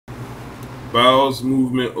Bowels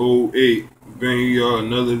Movement '08, bringing y'all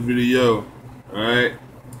another video. Alright.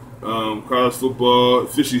 College football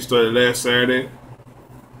officially started last Saturday,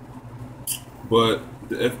 but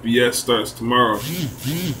the FBS starts tomorrow,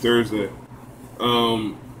 Thursday.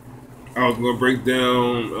 I was gonna break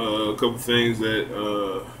down a couple things that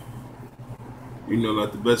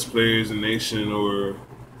like the best players in the nation or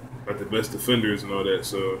like the best defenders and all that.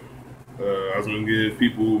 So I was gonna give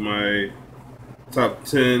people my top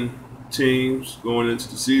 10 teams going into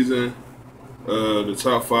the season, the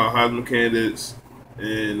top 5 Heisman candidates,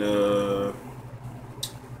 and the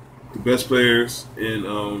best players and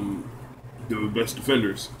the best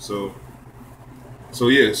defenders. So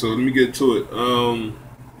yeah. So let me get to it.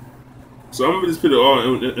 So I'm gonna just put it all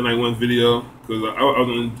in like one video because I was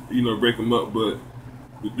gonna break them up, but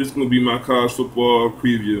this is gonna be my college football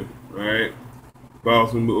preview. All right,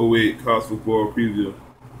 Bowels Movement '08 college football preview.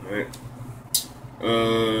 All right.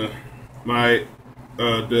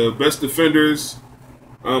 The best defenders.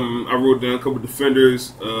 I wrote down a couple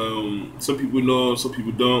defenders. Some people know them, some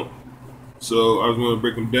people don't. So I was going to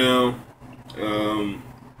break them down.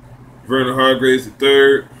 Vernon Hargraves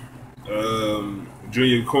III,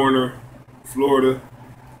 junior corner, Florida,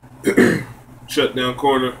 shutdown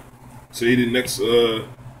corner. So he the next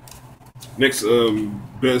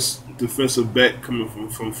best defensive back coming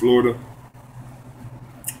from Florida.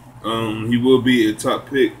 He will be a top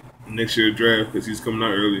pick next year draft because he's coming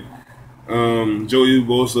out early. Joey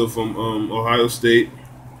Bosa from Ohio State,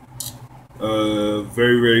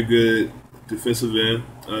 very, very good defensive end.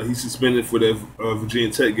 He's suspended for that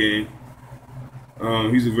Virginia Tech game.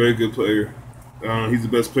 He's a very good player. He's the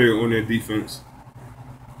best player on their defense.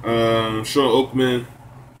 Sean Oakman,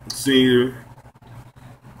 senior,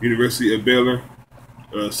 University of Baylor,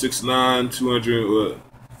 6'9",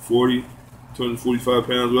 245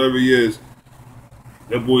 pounds, whatever he is.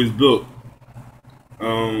 That boy's built.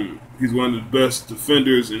 He's one of the best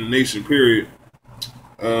defenders in the nation, period.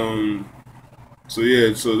 So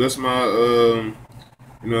yeah, so that's my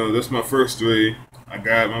that's my first three. I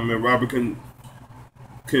got my man Robert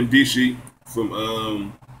Kandishi from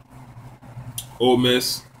Ole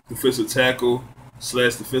Miss, defensive tackle /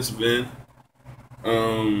 defensive end.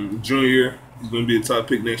 Junior, he's going to be a top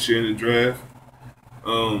pick next year in the draft.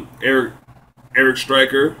 Eric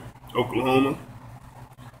Stryker, Oklahoma,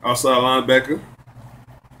 outside linebacker,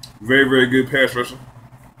 very, very good pass rusher.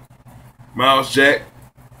 Miles Jack,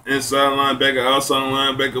 inside linebacker, outside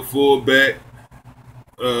linebacker, fullback,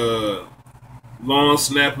 long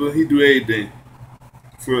snapper. He do everything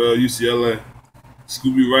for UCLA.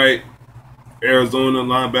 Scooby Wright, Arizona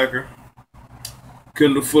linebacker.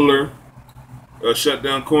 Kendall Fuller,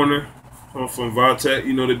 shutdown corner from Valtech.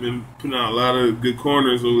 They've been putting out a lot of good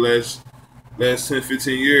corners over the last 10,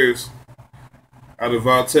 15 years out of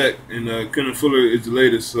Valtech, and Kendall Fuller is the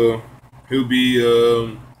latest, so he'll be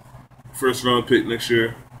first round pick next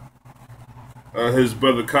year. His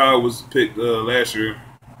brother Kyle was picked last year.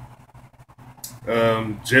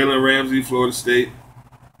 Jalen Ramsey, Florida State.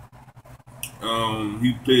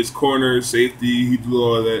 He plays corner, safety, he do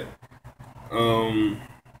all that.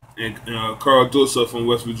 And Carl Dosa from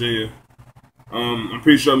West Virginia. I'm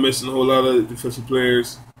pretty sure I'm missing a whole lot of defensive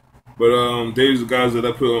players, but these are the guys that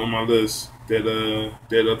I put on my list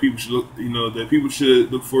that people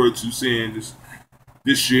should look forward to seeing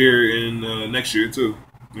this year and next year too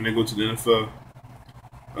when they go to the NFL.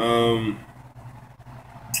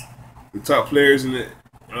 The top players in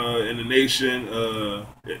the nation: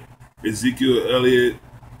 Ezekiel Elliott,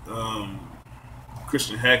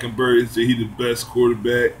 Christian Hackenberg. He's the best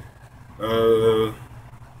quarterback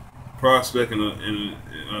prospect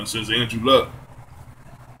since Andrew Luck.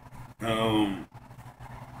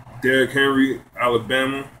 Derrick Henry,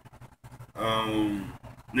 Alabama.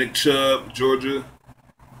 Nick Chubb, Georgia.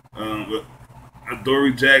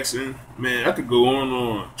 Adoree Jackson. Man, I could go on and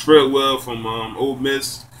on. Treadwell from Ole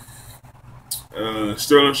Miss.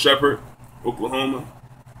 Sterling Shepard, Oklahoma.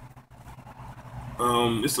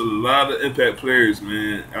 It's a lot of impact players,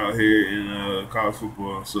 man, out here in college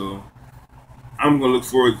football. So I'm gonna look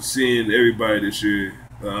forward to seeing everybody this year.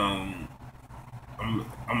 I'm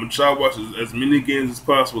gonna try to watch as many games as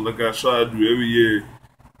possible, like I try to do every year.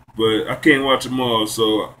 But I can't watch them all,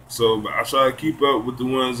 so I try to keep up with the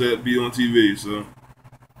ones that be on TV. So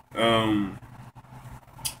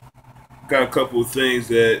got a couple of things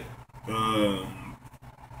that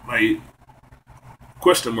like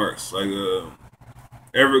question marks, like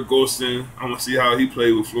Everett Golston. I want to see how he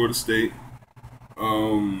played with Florida State.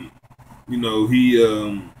 He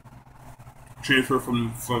transferred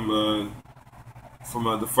from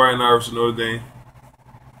the Fighting Irish to Notre Dame.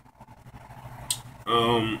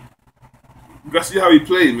 You got to see how he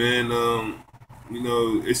played, man.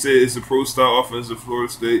 It said it's a pro style offense at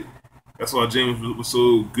Florida State. That's why James was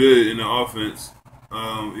so good in the offense.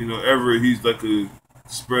 Everett, he's like a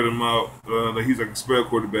spread him out, like he's like a spread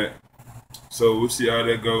quarterback. So we'll see how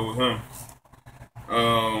that go with him.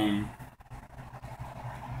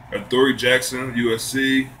 Dory Jackson,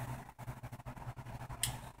 USC.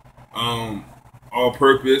 All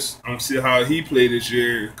purpose. I'm gonna see how he played this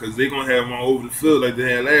year because they're gonna have him all over the field like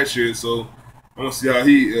they had last year. So I'm gonna see how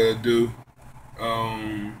he do.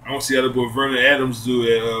 I'm gonna see how the boy Vernon Adams do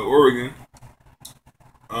at Oregon.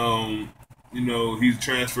 He's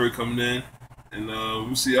transferred coming in, and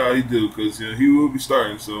we'll see how he do because he will be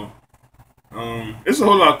starting. So it's a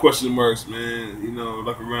whole lot of question marks, man.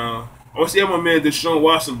 Like around. I want to see how my man Deshaun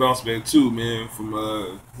Watson bounce back too, man, from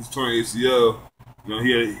his torn ACL.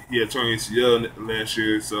 He had torn ACL last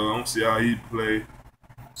year, so I want to see how he play.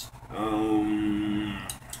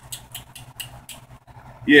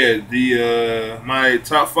 My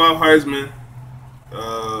top 5 Heisman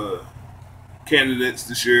candidates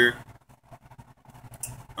this year.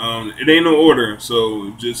 It ain't no order,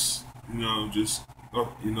 so that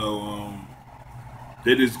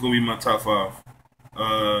is gonna be my top 5.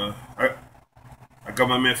 I got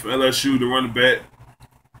my man from LSU, the running back,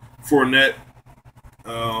 Fournette,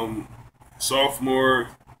 sophomore.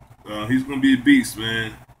 He's gonna be a beast,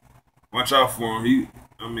 man. Watch out for him.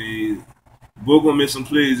 Bull gonna miss some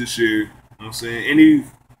plays this year. You know what I'm saying?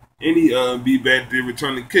 Any be back there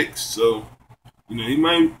returning kicks. So, he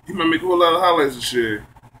might make a whole lot of highlights this year.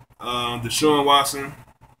 Deshaun Watson,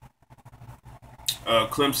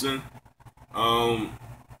 Clemson.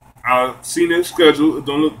 I've seen their schedule. It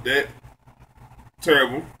don't look that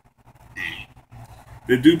terrible.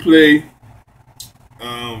 They do play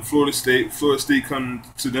Florida State. Florida State coming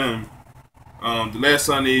to them. The last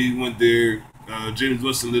time they went there, James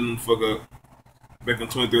Winston let them fuck up back in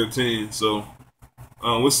 2013. So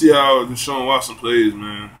we'll see how Deshaun Watson plays,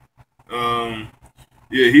 man.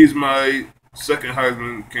 He's my second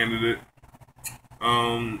Heisman candidate.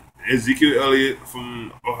 Ezekiel Elliott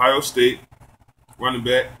from Ohio State, running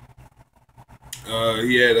back.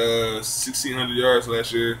 He had 1,600 yards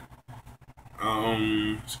last year.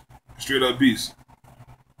 Straight up beast.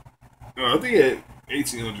 I think he had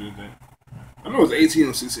 1,800. I know it was 18 or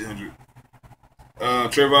 1,600.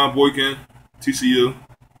 Trevon Boykin, TCU,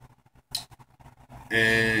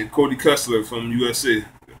 and Cody Kessler from USC.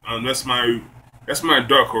 That's my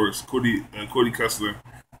dark horse, Cody Kessler.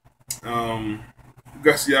 You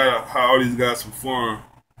got to see how all these guys perform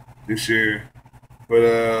this year, but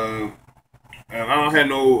I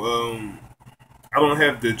don't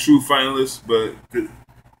have the true finalists, but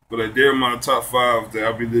they're my top 5 that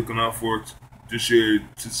I'll be looking out for this year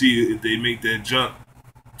to see if they make that jump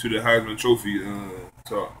to the Heisman Trophy talk.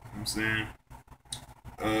 You know what I'm saying?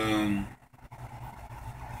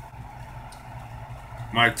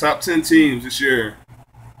 My top 10 teams this year,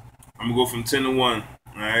 I'm gonna go from 10 to 1.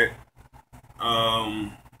 All right.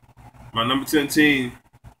 My number 10 team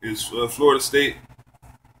is Florida State.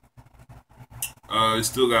 They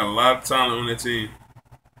still got a lot of talent on that team.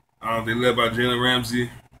 They led by Jalen Ramsey,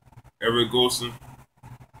 Eric Golson.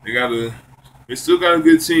 They still got a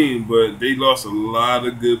good team, but they lost a lot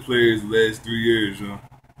of good players the last 3 years,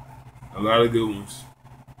 a lot of good ones.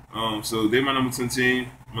 So they're my number 10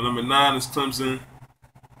 team. My number 9 is Clemson.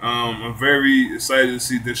 I'm very excited to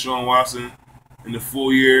see Deshaun Watson in the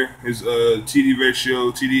full year. His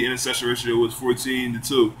TD interception ratio was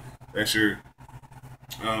 14-2 last year.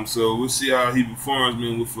 So we'll see how he performs,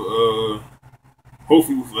 man, with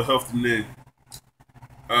hopefully with a healthy neck.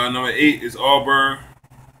 Number 8 is Auburn.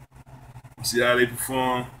 We'll see how they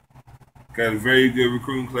perform. Got a very good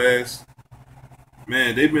recruiting class.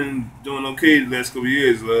 Man, they've been doing okay the last couple of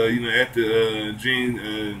years. After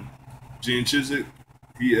Gene Chizik,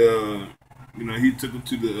 he took them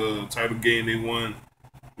to the title game. They won.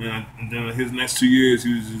 And then his next 2 years,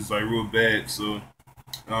 he was just like real bad. So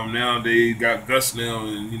now they got Gus now,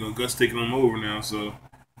 and Gus taking them over now. So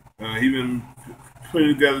he been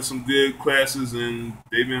putting together some good classes, and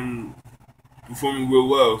they've been performing real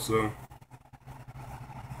well. So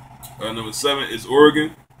number 7 is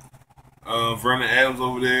Oregon. Vernon Adams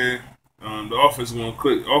over there. The offense is gonna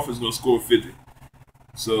click. Offense is gonna score 50.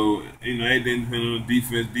 So everything depending on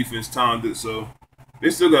defense. Defense talented. So they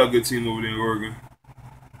still got a good team over there in Oregon.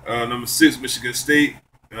 Number 6, Michigan State.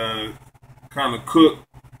 Kind of cooked.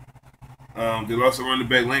 They lost a running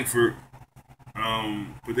back, Langford.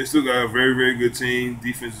 But they still got a very, very good team.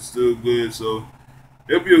 Defense is still good, so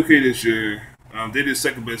they'll be okay this year. They're the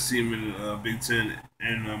second best team in Big Ten,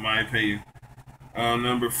 in my opinion.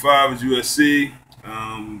 Number 5 is USC.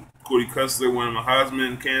 Cody Kessler, one of my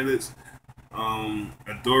Heisman candidates.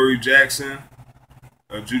 Adoree Jackson,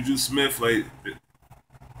 Juju Smith. Like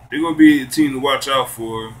they're gonna be a team to watch out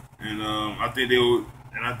for, and I think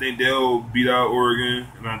they'll beat out Oregon,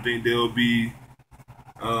 and I think they'll be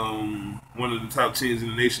one of the top teams in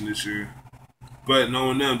the nation this year. But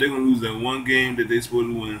knowing them, they're gonna lose that one game that they're supposed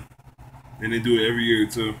to win, and they do it every year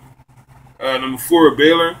too. Number 4,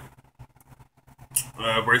 Baylor.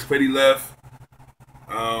 Bryce Petty left.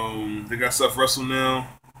 They got Seth Russell now.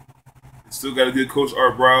 They still got a good coach,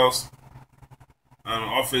 Art Browse.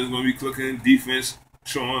 Offense is gonna be clicking. Defense,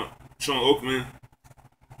 Sean Oakman.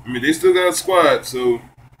 I mean, they still got a squad, so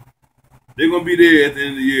they're gonna be there at the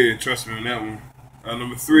end of the year. Trust me on that one.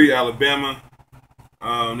 Number 3, Alabama.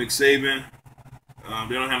 Nick Saban.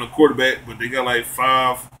 They don't have no quarterback, but they got like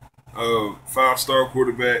 5-star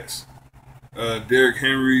quarterbacks. Derrick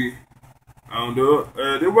Henry.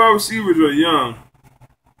 Their wide receivers are young.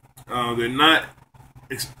 They're not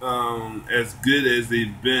as good as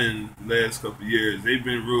they've been the last couple of years. They've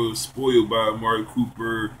been real spoiled by Amari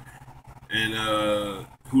Cooper and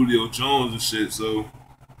Julio Jones and shit. So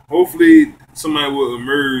hopefully somebody will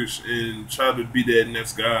emerge and try to be that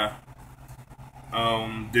next guy.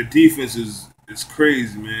 Their defense is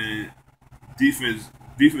crazy, man. Defense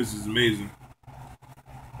is amazing.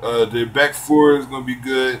 Their back four is gonna be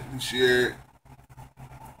good this year.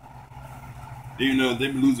 They've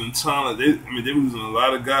been losing talent. They've been losing a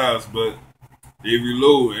lot of guys, but they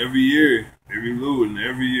reload every year. They reload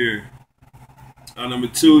every year. Number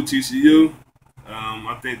 2, TCU.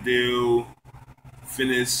 I think they'll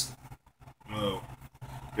finish.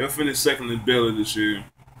 They'll finish second in Baylor this year.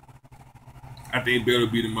 I think Baylor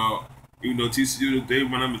beat them out. Even though TCU, they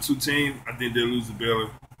were number 2 team, I think they'll lose to Baylor.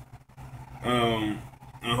 And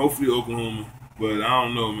hopefully Oklahoma, but I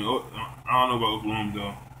don't know, man. I don't know about Oklahoma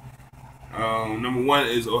though. Number 1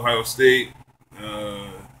 is Ohio State.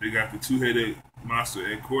 They got the 2-headed monster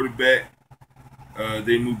at quarterback.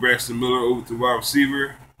 They moved Braxton Miller over to wide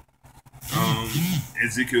receiver.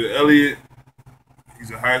 Ezekiel Elliott, he's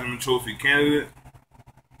a Heisman Trophy candidate.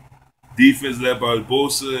 Defense led by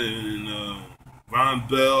Bosa and Von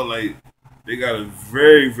Bell. Like, they got a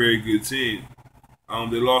very, very good team.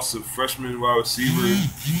 They lost a freshman wide receiver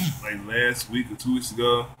like last week or 2 weeks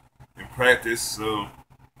ago in practice. So,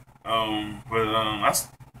 I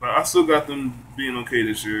still got them being okay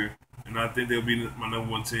this year, and I think they'll be my number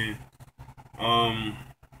 1 team. I'm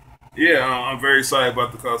very excited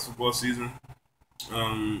about the college football season.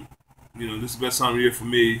 This is the best time of year for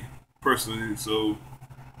me personally. So,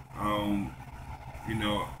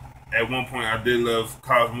 at one point I did love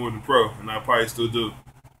college more than pro, and I probably still do.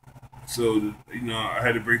 So, I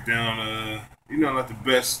had to break down, like the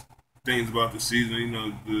best things about the season,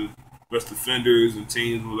 the best defenders and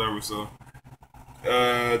teams, whatever. So,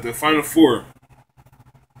 the Final Four,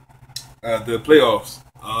 the playoffs.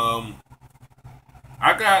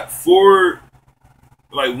 I got 4,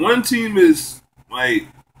 like one team is like,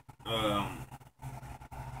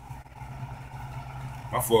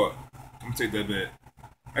 my fault. I'm gonna take that back.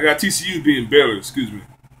 I got TCU beating Baylor, excuse me.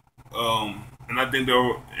 And I think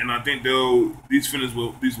they'll these finish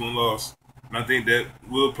with these 1 loss. And I think that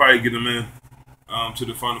will probably get them in to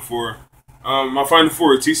the Final Four. My Final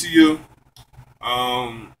Four is TCU,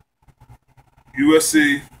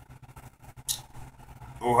 USC,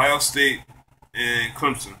 Ohio State, and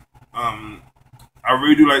Clemson. I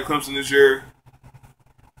really do like Clemson this year.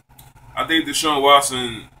 I think Deshaun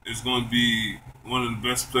Watson is going to be one of the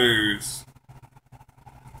best players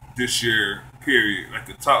this year, period. Like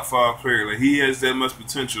a top 5 player. Like, he has that much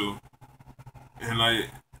potential. And I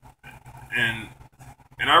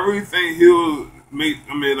really think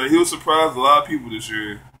he'll surprise a lot of people this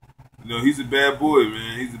year. He's a bad boy,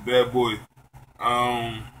 man. He's a bad boy.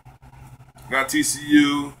 Got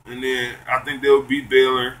TCU, and then I think they'll beat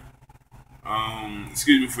Baylor.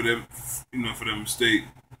 Excuse me for that, for that mistake.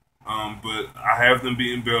 But I have them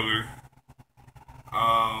beating Baylor.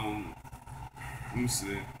 Let me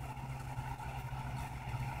see.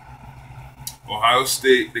 Ohio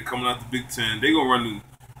State, they're coming out the Big Ten. They're gonna run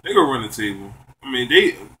the table.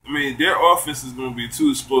 Their offense is gonna be too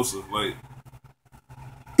explosive. Like,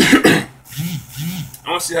 I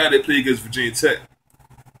want to see how they play against Virginia Tech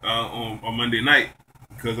on Monday night,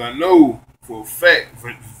 because I know for a fact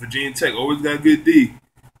Virginia Tech always got a good D.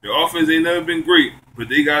 Their offense ain't never been great, but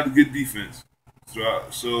they got a good defense.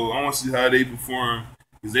 So I want to see how they perform,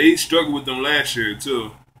 because they struggled with them last year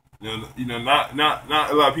too. Not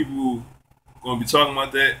a lot of people gonna be talking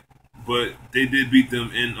about that, but they did beat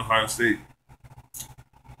them in Ohio State.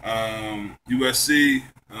 USC,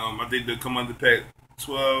 I think they'll come out the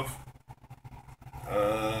Pac-12.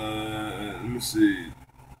 Let me see.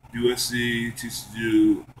 USC,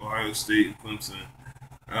 TCU, Ohio State, and Clemson.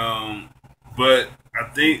 But I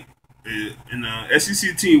think an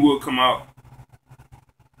SEC team will come out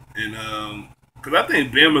and because I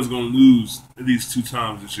think Bama's gonna lose at least 2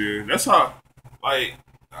 times this year. That's how, like,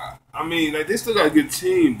 I mean, like they still got a good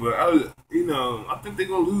team, but I think they're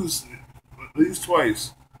gonna lose at least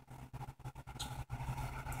twice.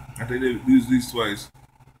 I think they lose at least twice.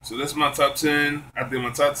 So that's my top 10. I think my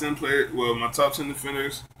top 10 my top 10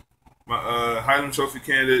 defenders, my Heisman Trophy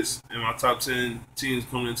candidates, and my top 10 teams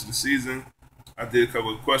coming into the season. I did a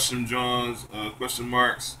couple of question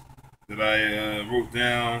marks that I wrote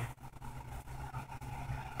down.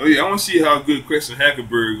 Oh yeah, I want to see how good Christian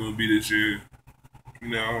Hackenberg is going to be this year.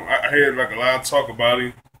 I heard like a lot of talk about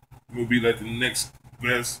him. He's going to be like the next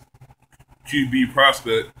best QB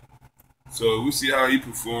prospect. So we'll see how he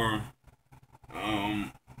performs.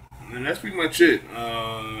 And that's pretty much it.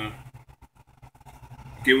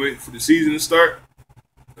 Can't wait for the season to start.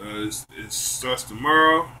 It starts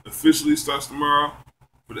tomorrow. Officially starts tomorrow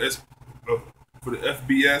for the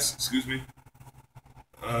FBS. Excuse me.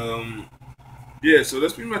 Yeah, so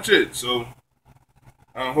that's pretty much it. So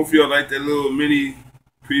hopefully y'all like that little mini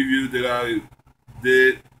preview that I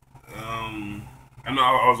did. I know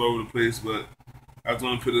I was all over the place, but I just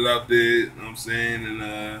want to put it out there. You know what I'm saying,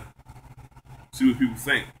 and see what people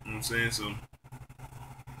think. You know what I'm saying, so.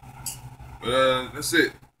 But that's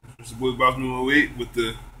it. It's your boy Boss 08 with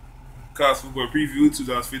the college football preview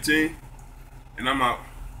 2015, and I'm out.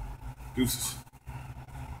 Deuces.